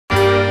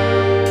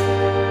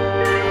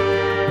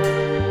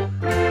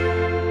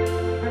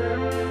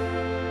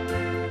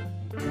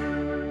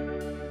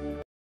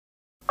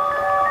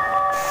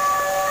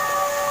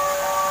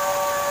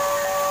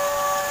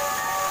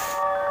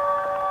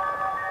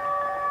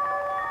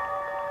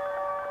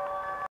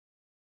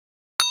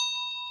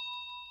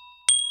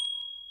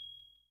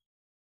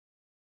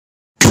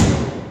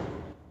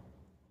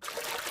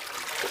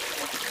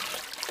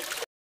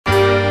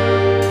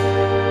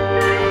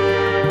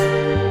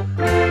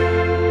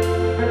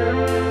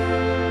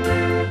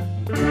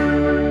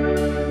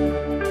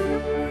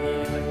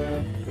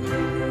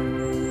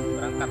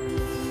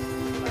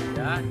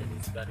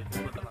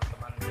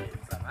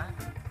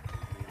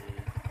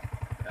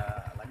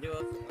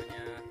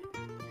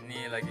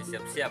lagi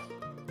siap-siap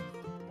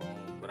mau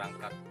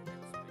berangkat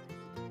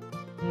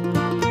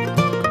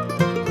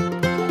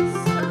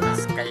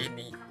kayak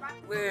ini.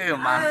 Wih,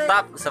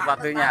 mantap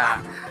sepatunya.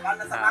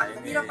 Nah,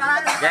 ini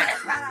Jack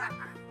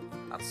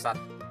Arsat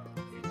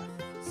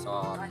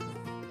Shot.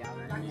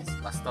 Nah, ini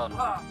Baston.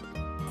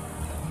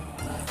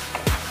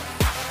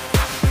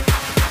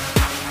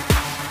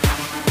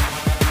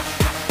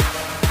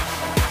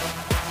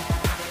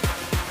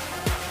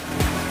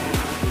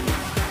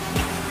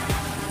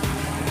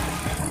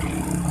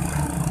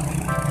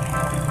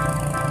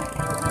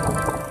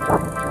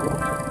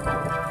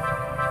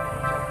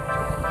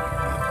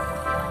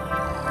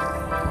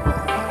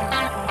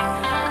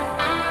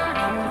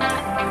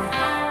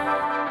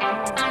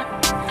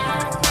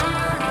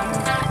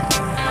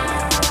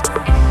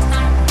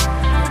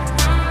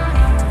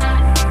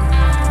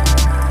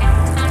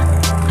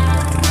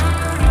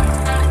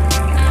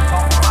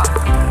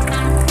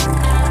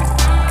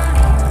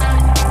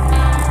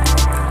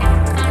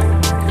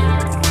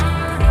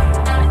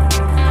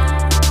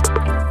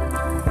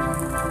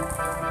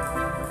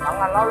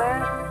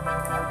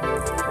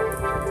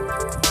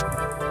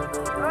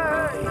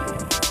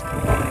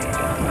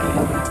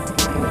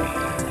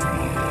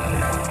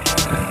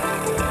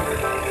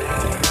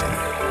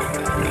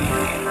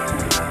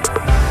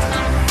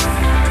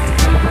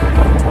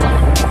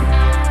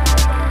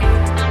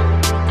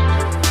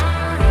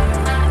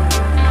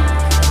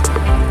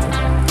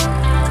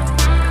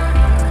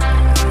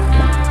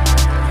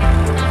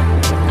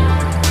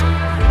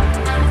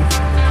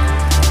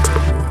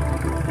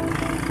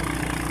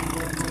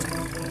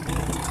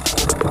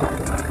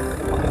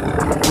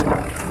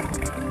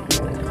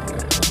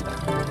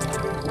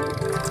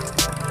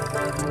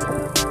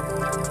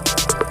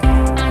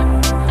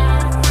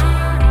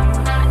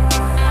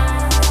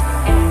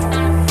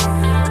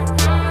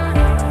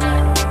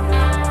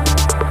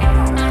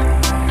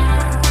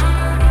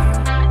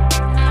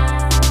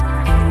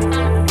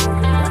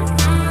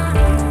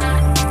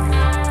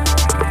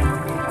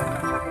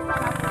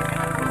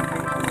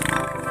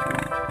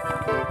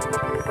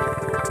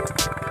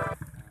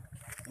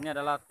 Ini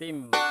adalah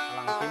tim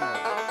Alang Timur.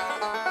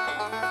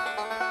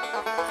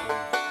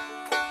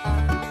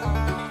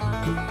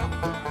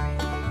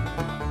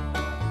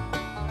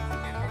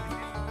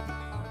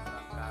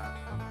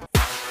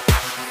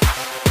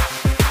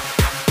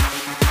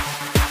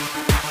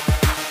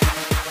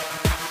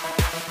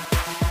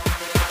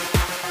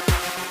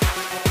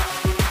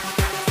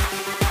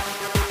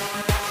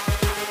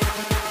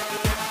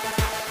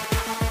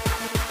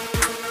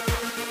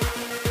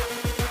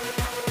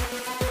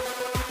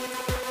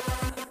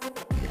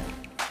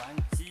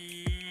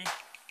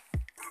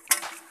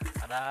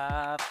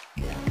 Padat.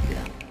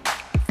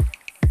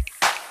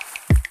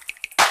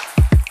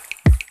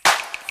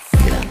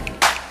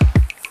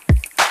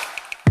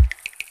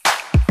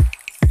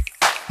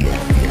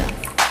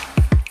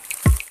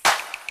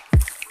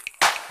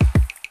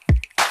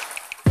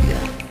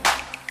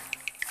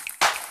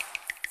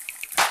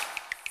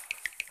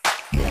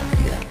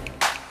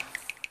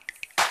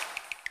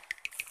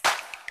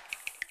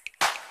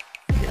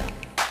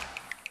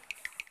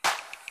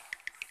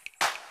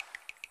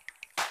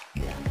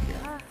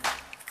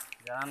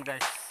 Jangan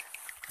guys,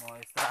 mau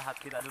istirahat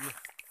kita dulu.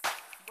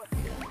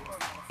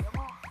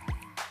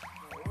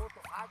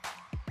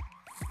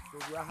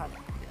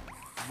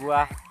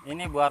 Buah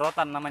ini buah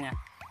rotan namanya.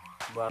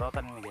 Buah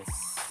rotan ini guys.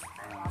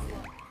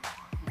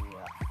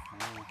 Iya,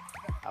 ini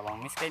abang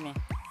Miska ini.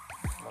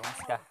 Abang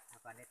Miska.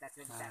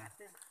 Nah,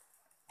 ini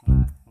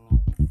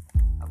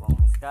abang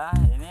Miska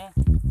ini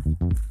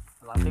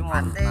Alang Timur.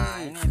 Nah,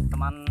 ini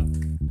teman,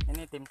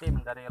 ini tim-tim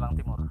dari Alang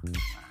Timur.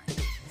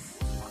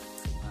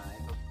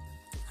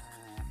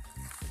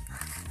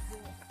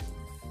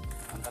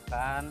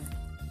 Kan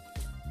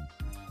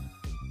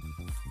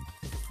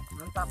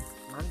mantap,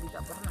 mandi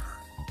tak pernah.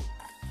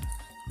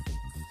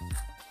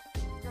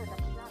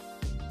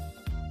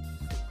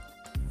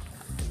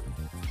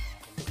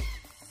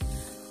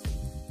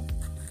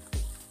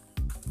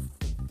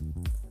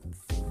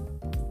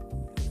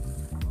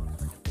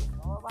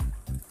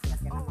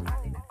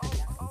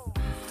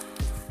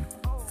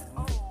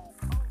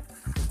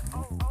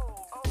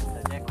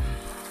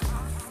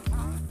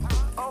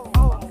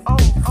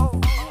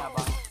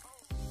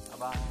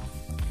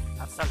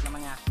 Arsat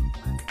namanya.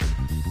 Nah,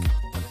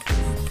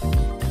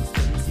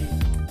 Expedisi.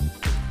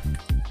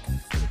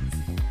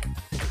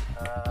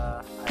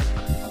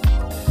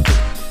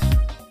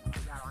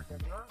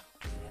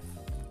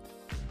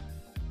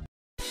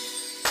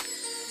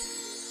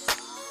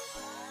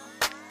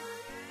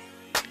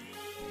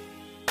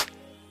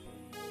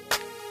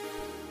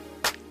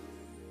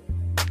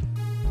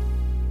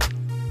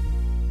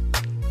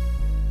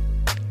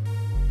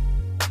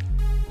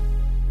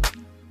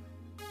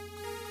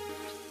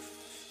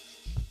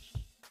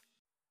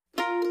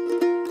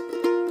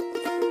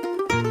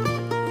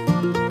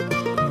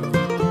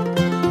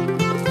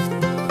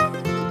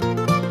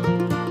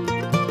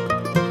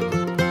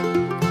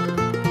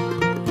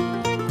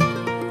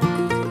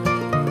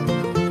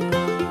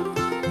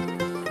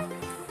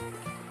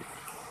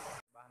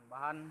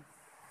 kawan.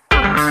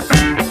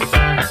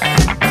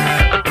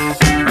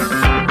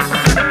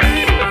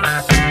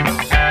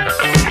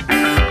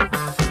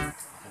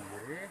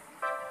 Sendiri.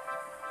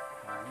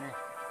 Nah ini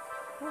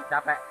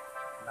capek,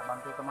 kita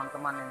bantu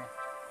teman-teman ini.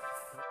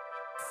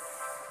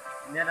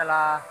 Ini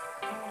adalah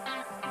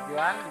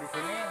tujuan di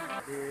sini.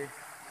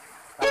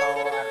 Kalau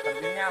air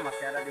terjunnya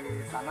masih ada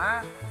di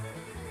sana,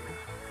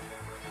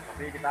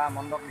 tapi kita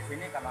mondok di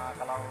sini karena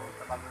kalau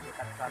terlalu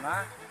dekat ke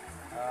sana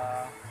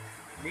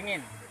dingin.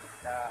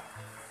 Kita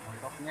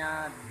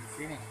mondoknya di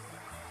sini.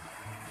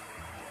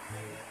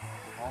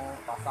 Mau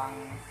pasang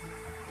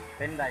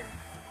tenda ini,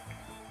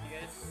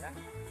 guys ya.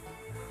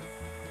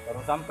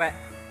 Baru sampai.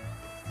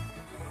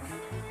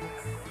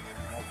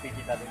 Ngopi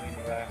kita dulu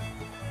ini,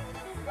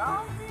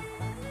 Bang.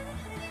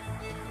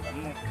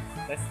 Kamu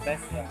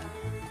tes ya.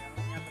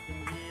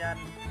 Ketinggian.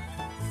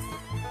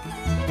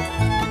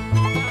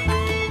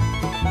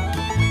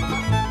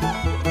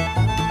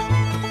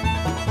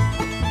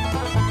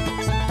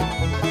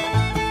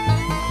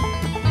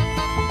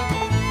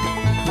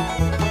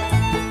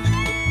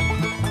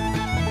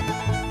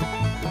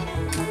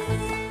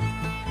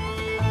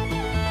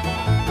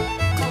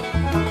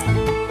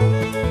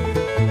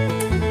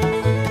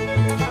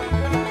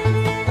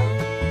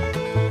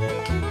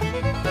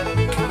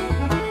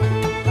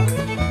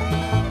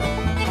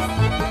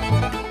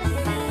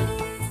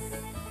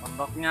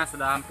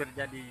 Sudah hampir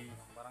jadi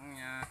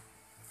barangnya.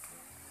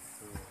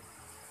 Tuh.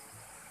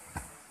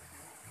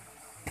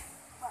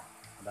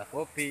 Ada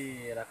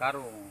kopi, ada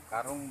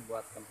karung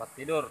buat tempat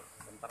tidur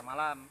bentar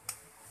malam.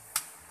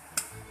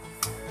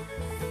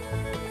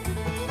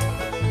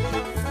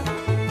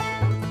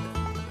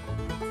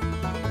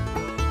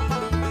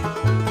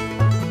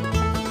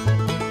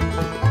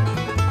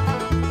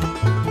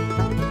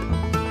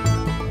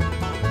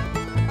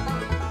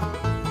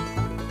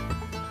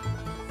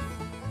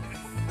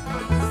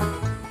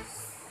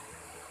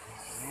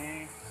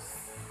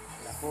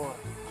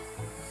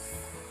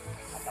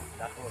 Atap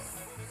dapur.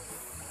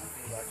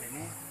 Nanti buat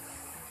sini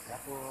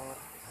dapur.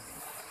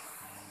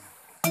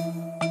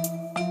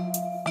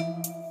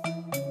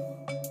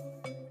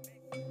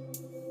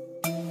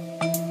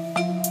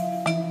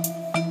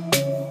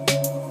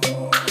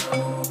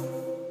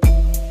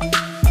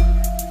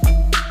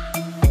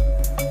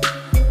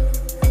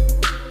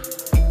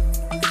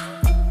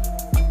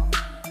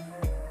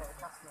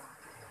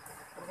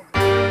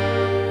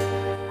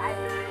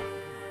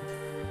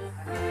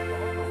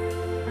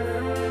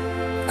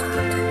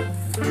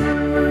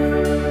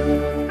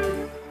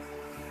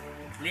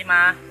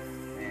 5.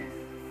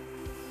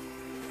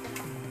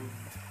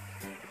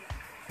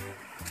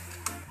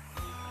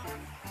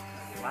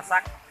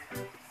 Masak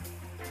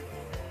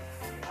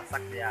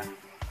dia.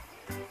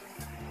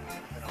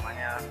 Itu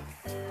namanya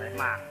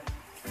tema.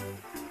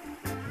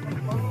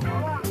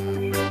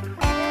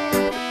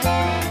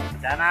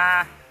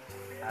 Rencana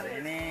hari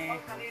ini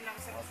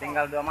mau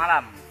tinggal 2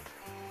 malam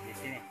di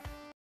sini.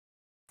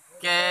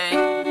 Oke.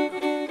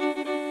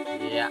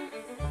 Iya.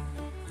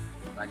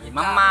 Lagi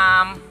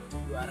mamam.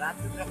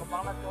 200 udah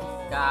kepala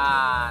tuh.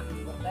 Kan.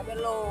 Bertebe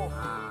lo.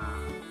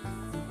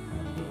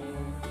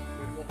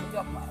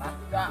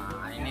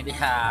 Nah, ini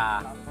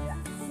dia.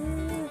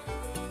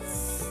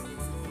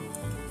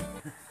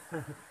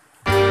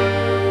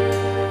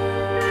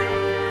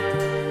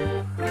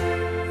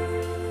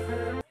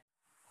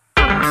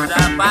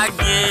 Sudah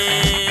pagi.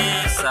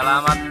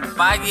 Selamat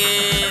pagi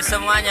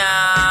semuanya.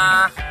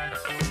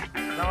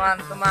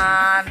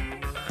 Teman-teman.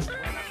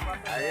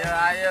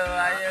 Ayo.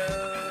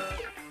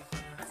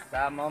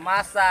 Kita mau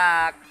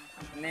masak.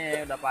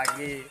 Ini udah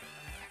pagi.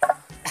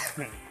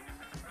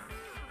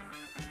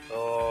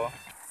 Tuh.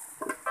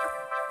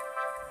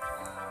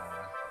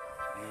 Nah,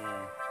 nih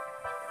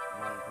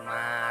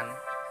teman-teman.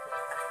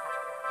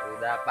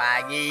 Udah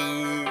pagi.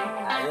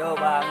 Ayo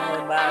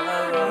bangun.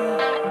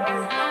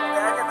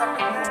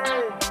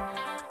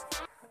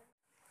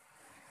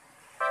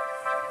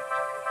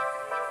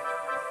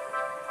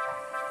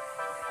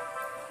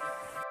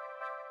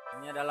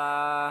 Ini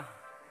adalah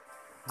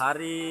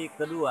hari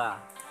kedua.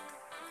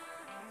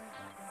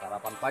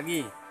 Sarapan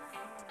pagi.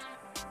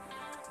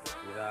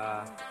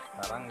 Kira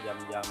sekarang jam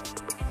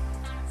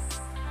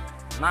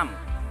 6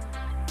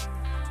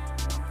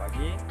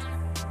 pagi.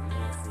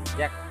 Ini si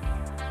Jack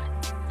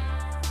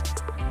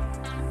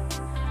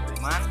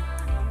Beriman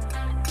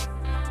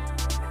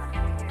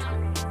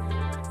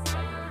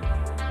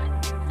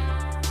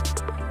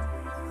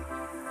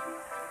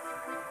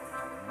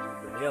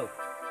beliau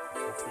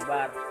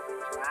Istibar.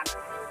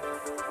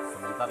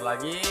 Sebentar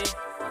lagi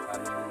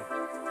akan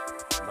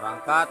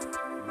berangkat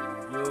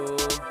menuju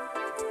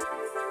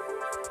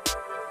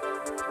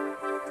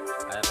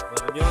air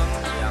terjun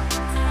yang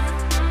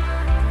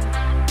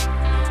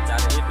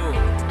dicari itu.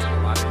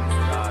 Kemarin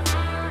sudah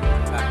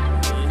ditemukan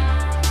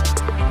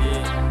di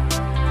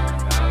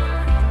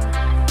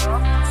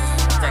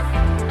cek.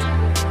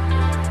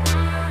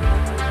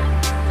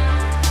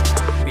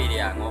 Ngopi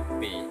dia,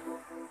 ngopi.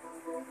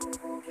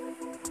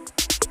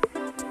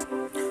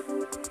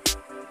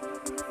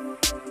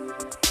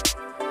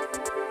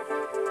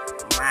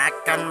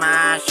 Makan. Silakan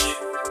Mas.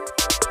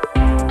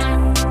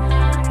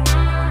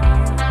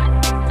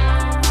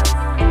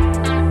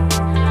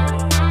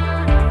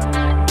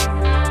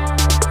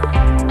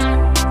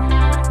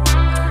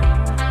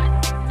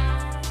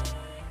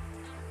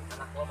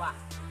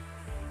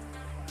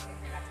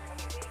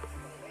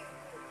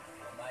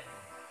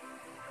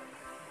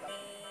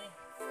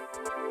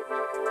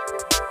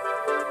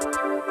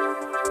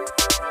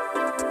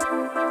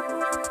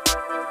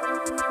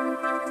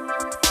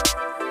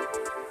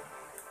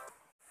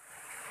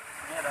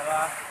 Ini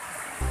adalah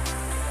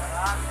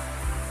jalan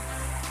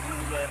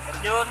menuju air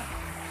terjun.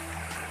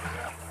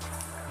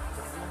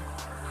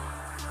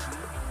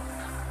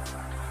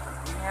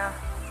 Terjunnya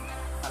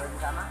ada di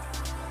sana.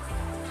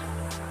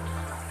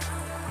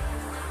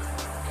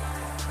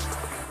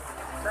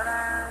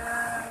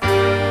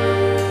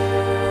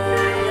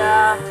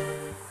 Ya,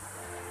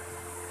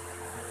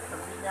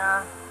 terjunnya,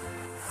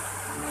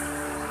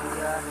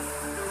 ya,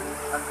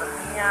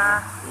 terjunnya.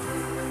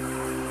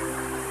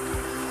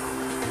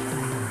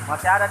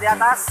 Masih ada di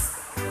atas.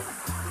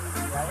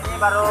 Ya, ini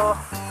baru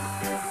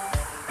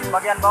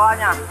bagian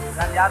bawahnya,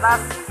 dan di atas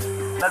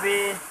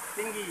lebih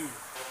tinggi.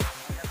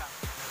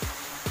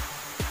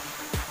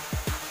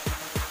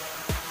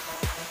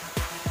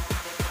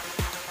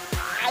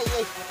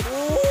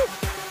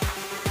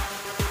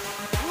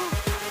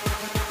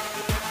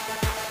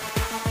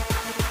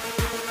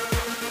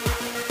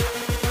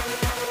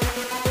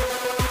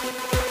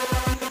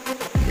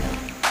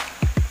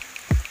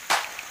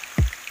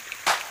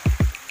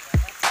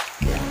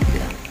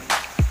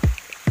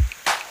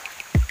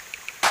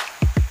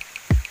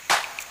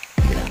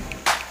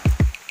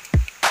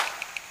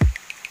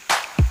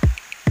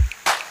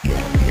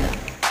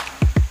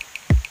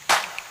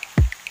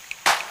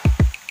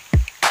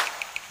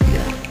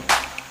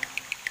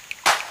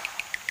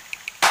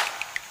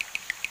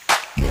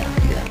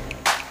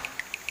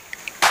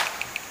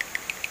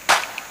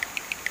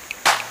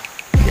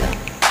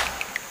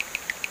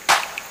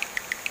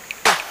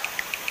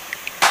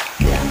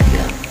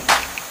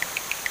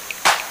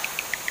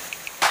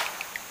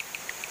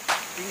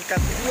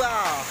 Tingkat 2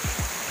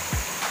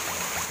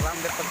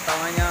 lambat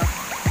pertamanya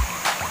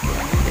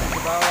ke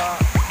bawah.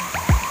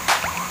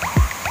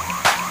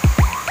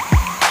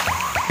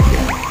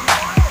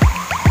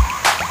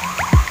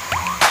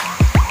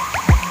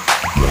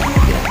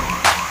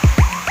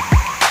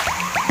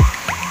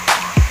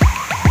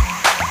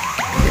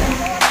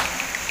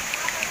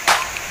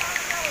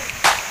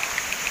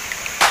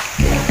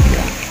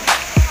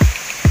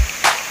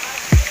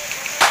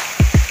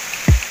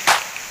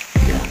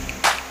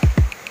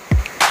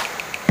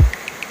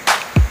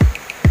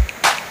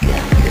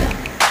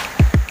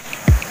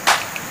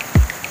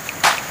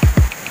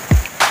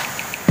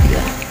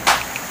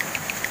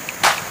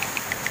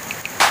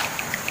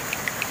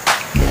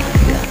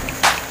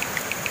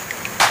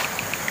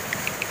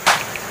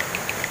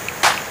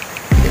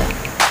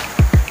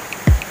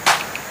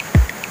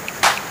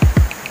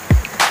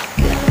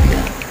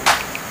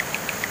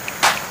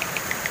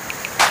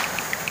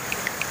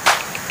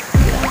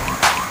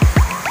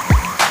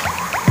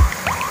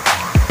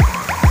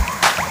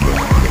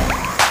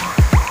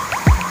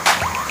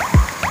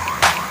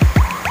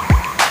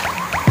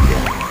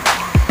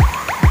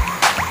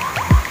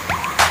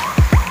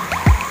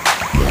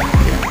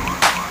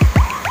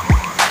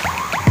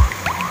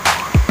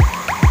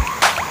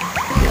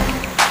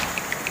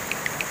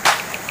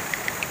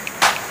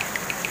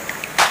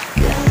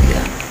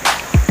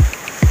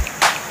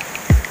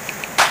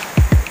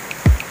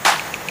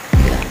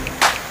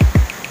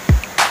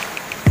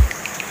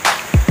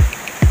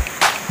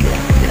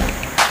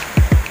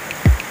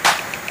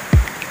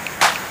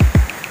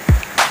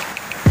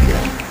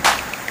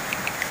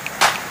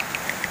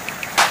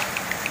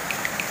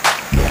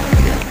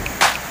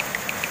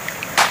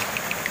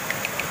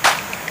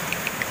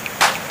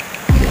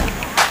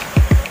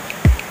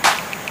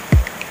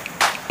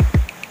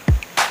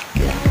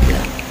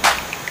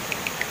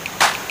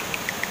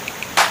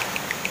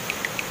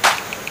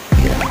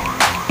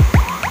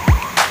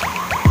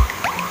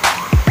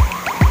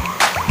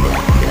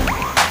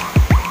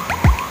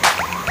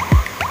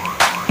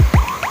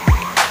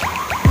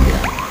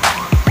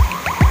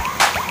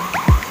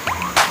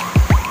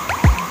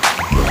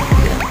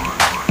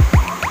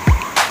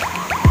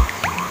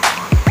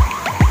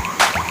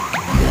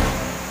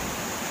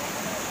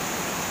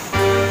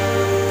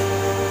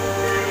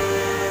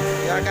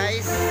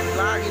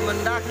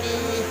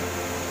 mendaki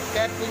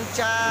ke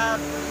puncak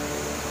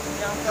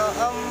yang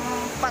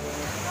keempat.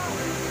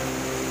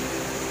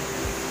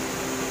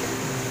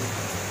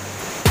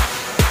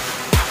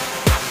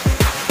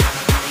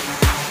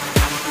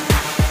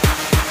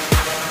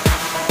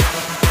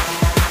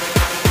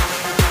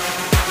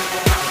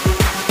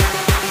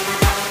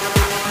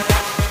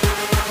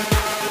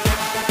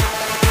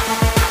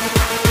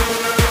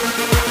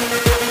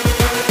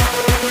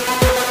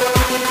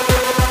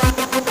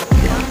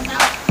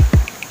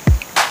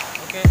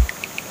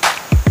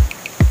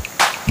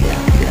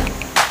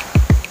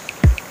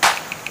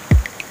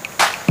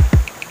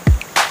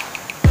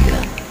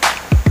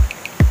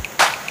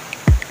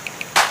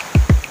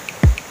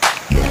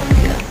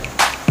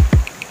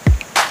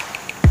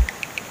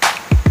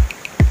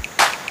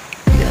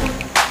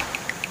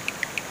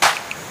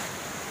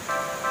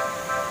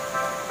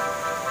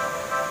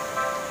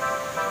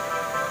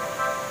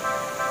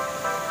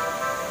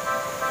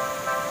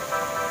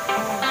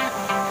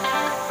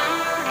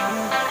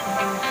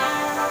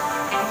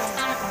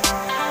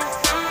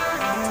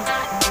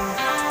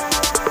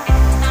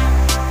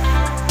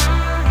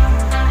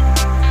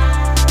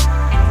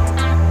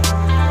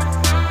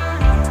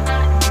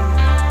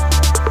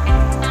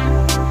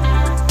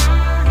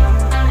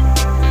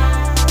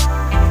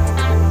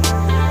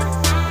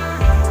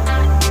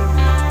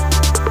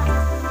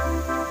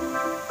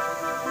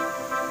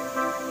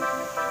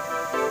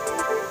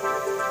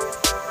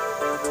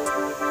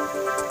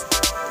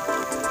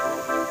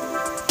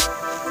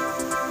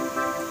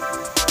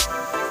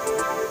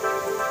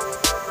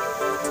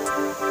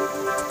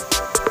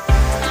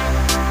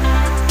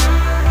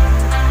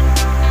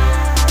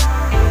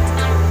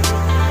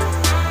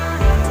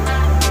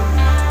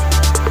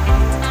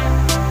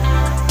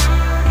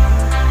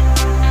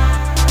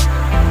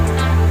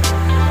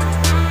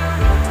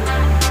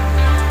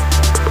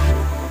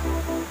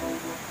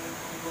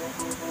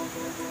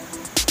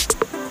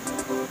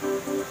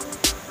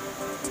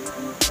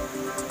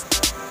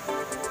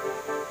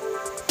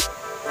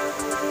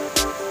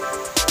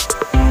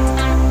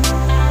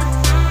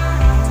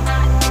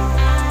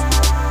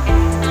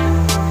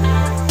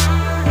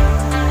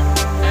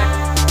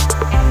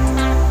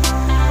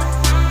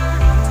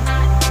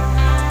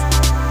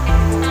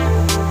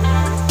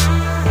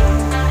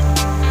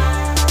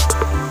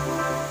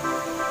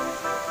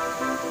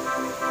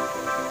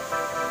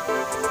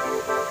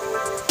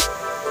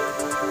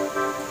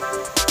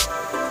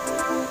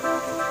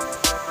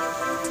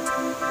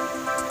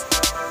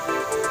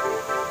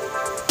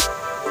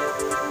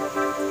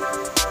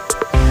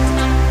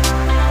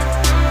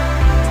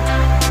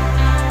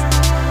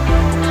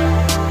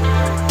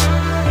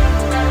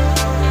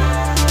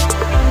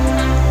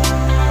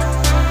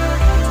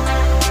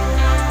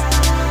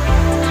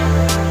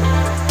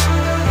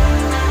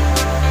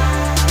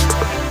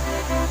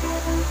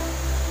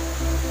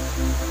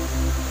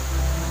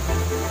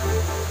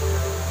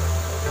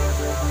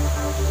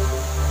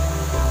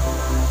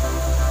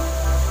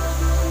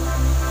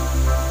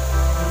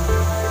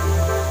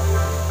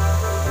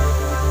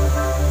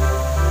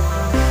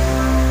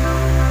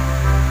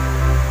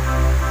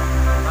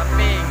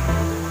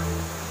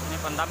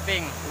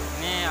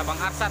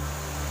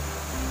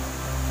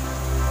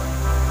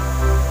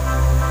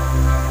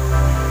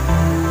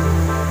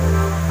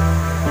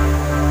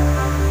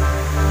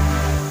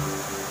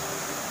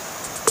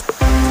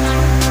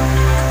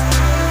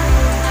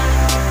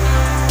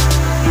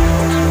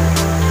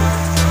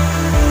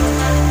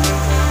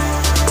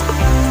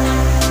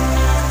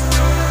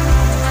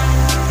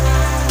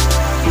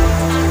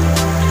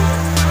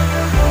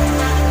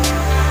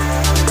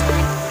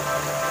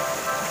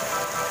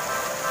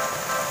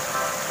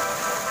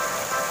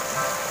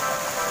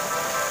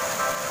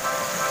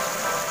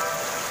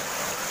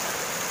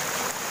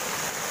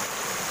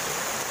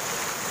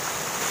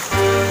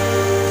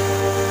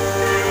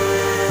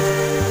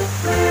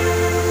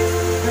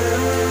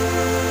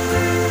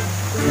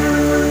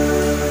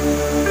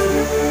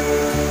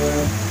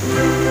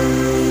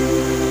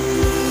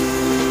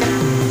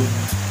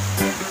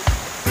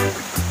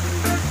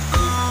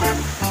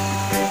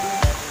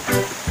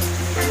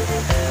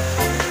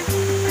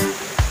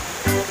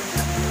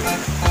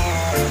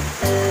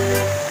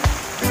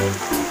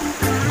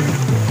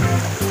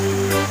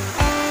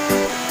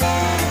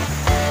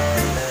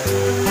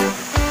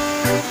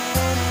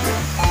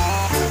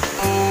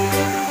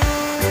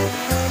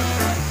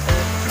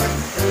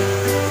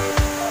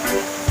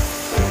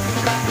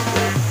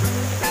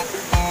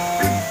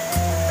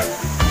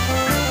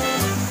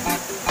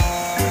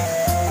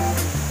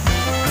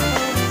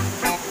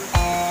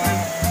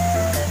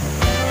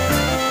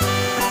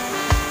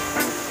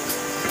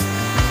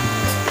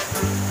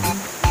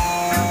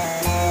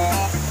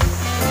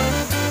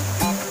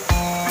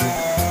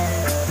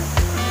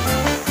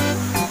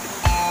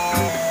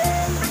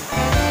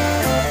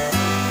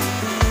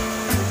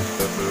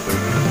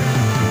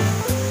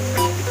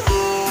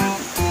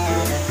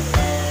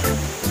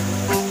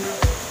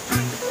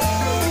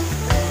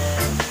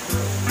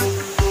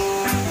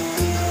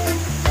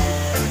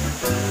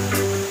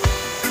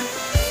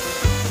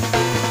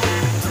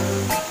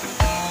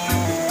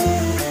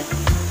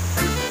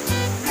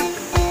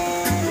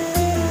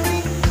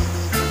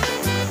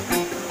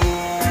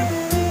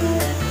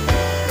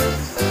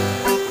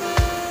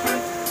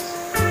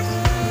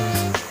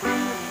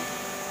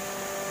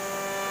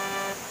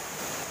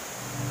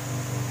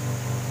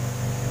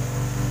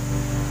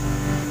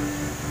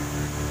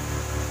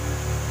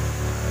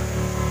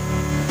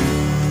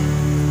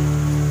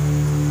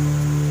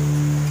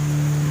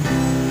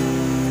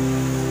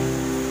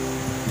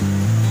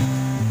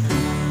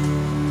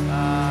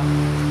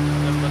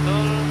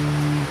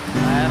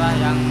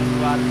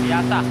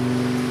 biasa.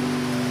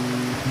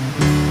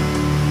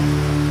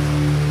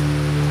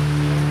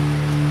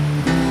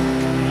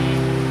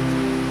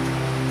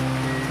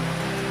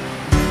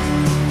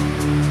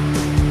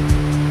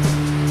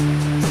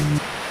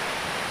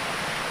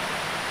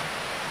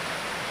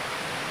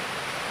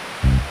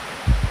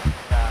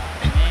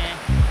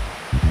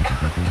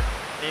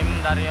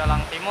 Dari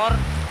Olang Timur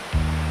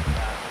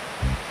ya,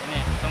 ini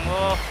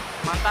sungguh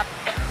mantap.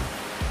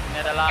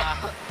 Ini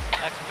adalah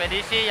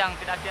ekspedisi yang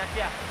tidak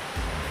sia-sia.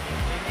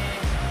 Ini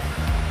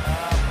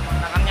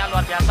pemandangannya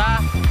luar biasa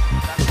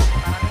dan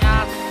pemandangannya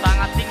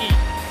sangat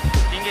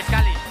tinggi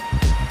sekali.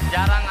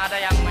 Jarang ada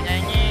yang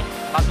menyaingi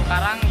batu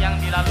karang yang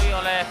dilalui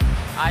oleh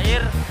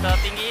air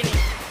setinggi ini,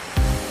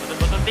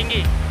 betul-betul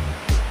tinggi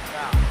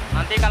ya.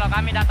 Nanti kalau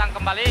kami datang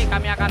kembali,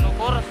 kami akan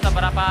ukur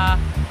seberapa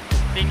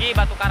tinggi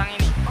batu karang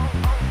ini.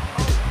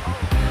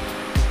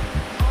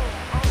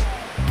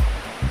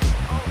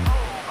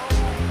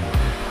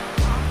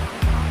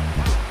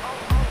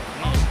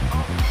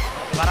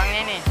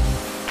 Barangnya ini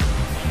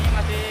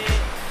masih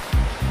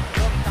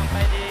belum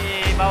sampai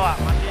di bawah,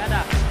 masih ada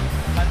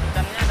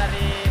lanjutannya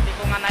dari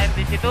tikungan air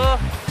di situ.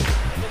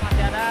 Itu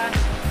masih ada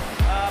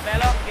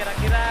belok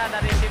kira-kira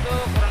dari situ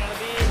kurang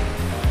lebih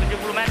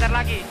 70 meter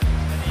lagi.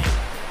 Jadi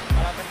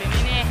kalau ke sini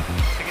nih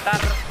sekitar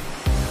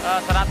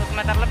 100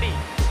 meter lebih.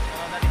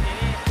 Kalau dari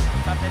sini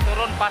sampai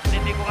turun pas di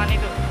tikungan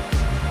itu.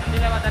 Nanti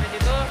lewat dari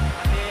situ,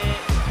 nanti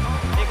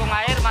tikung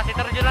air masih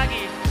terjun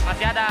lagi,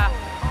 masih ada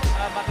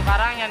batu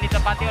karang yang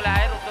ditempati oleh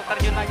air untuk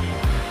terjun lagi.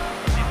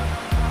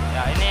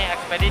 Ya, ini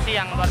ekspedisi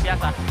yang luar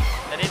biasa.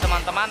 Jadi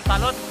teman-teman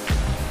salut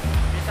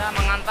bisa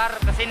mengantar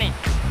ke sini.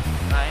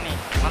 Nah, ini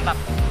mantap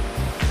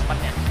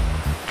tempatnya.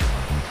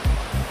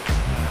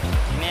 Nah,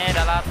 ini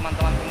adalah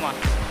teman-teman semua.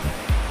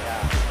 Ya.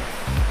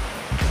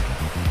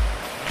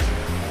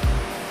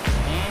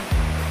 Ini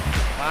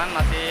teman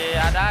masih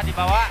ada di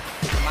bawah,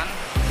 teman.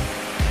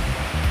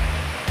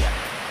 Ya.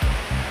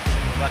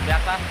 Luar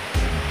biasa.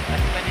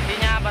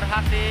 Ekspedisinya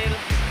berhasil.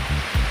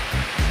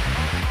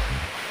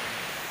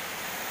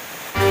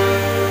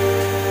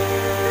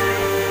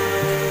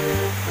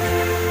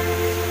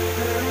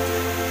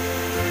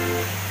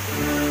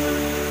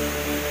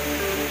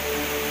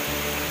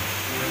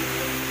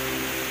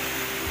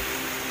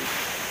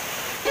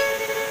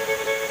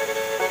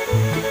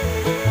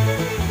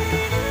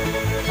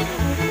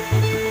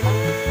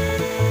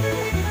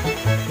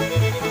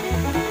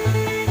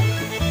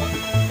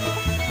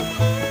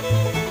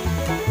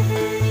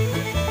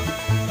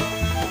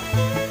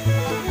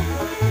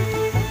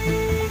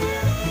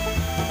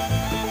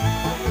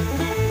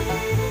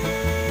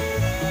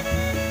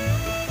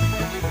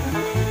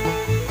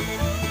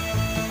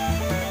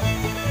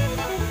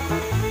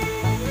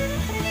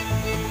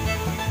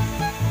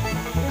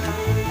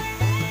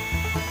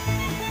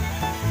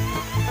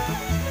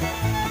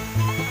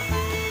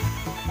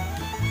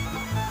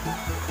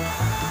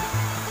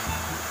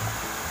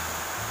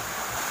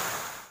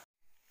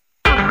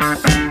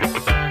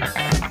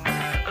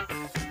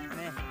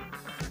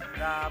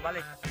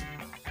 Balik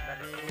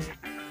dari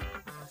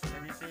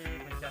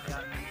ekspedisi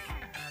pencarian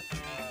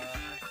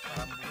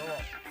Karang Luwu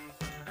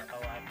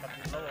atau air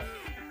terjun Luwu.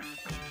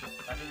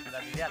 Tadi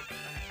sudah dilihat.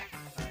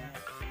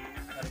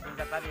 Nah, dari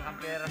puncak tadi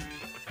hampir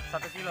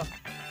 1 kilo.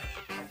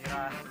 Saya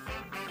kira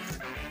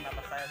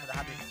napas saya sudah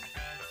habis.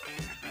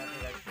 Oke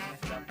guys, ini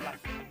sudah pulang.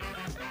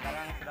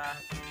 Sekarang sudah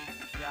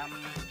jam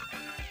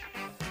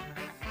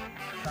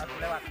 1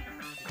 lewat.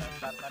 Kita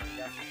start tadi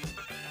jam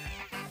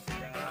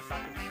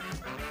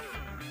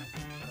 1:30.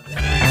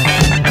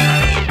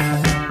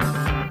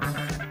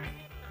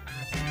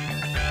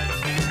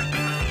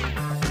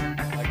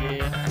 Lagi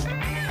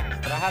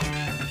istirahat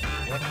ya.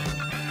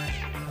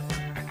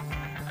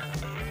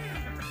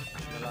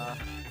 Adalah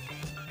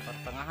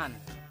pertengahan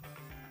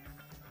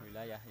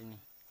wilayah ini.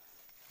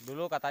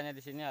 Dulu katanya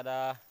di sini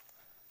ada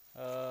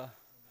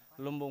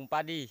lumbung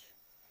padi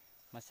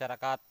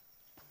masyarakat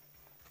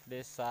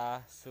desa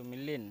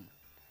Sumilin.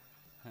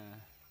 Nah,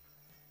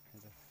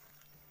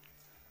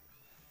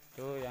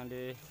 itu yang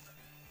di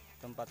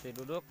tempat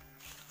duduk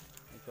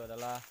itu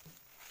adalah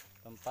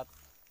tempat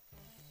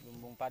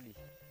lumbung padi.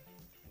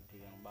 Itu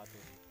yang batu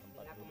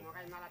tempat duduk.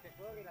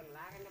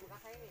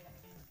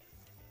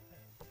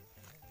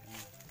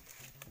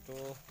 Itu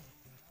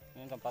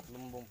ini tempat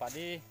lumbung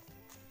padi.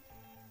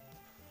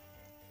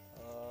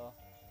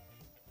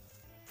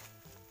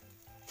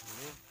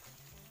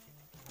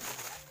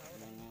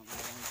 Dulu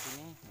yang di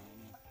sini,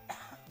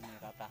 nah ini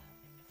rata.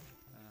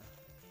 Nah,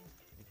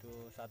 itu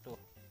satu.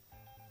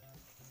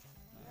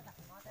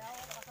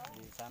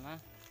 Di sana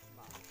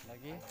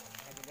lagi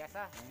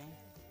biasa ini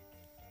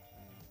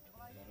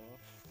baru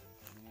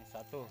ini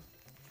satu.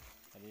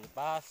 Jadi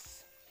pas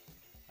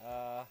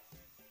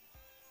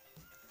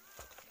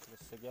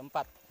terus segi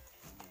 4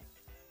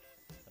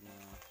 sama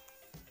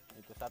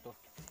itu satu.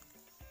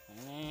 Nah,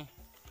 ini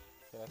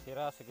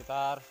kira-kira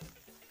sekitar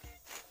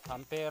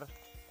hampir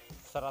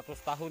 100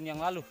 tahun yang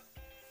lalu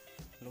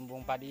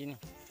lumbung padi ini.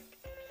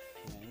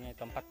 Nah, ini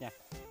tempatnya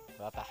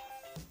rata.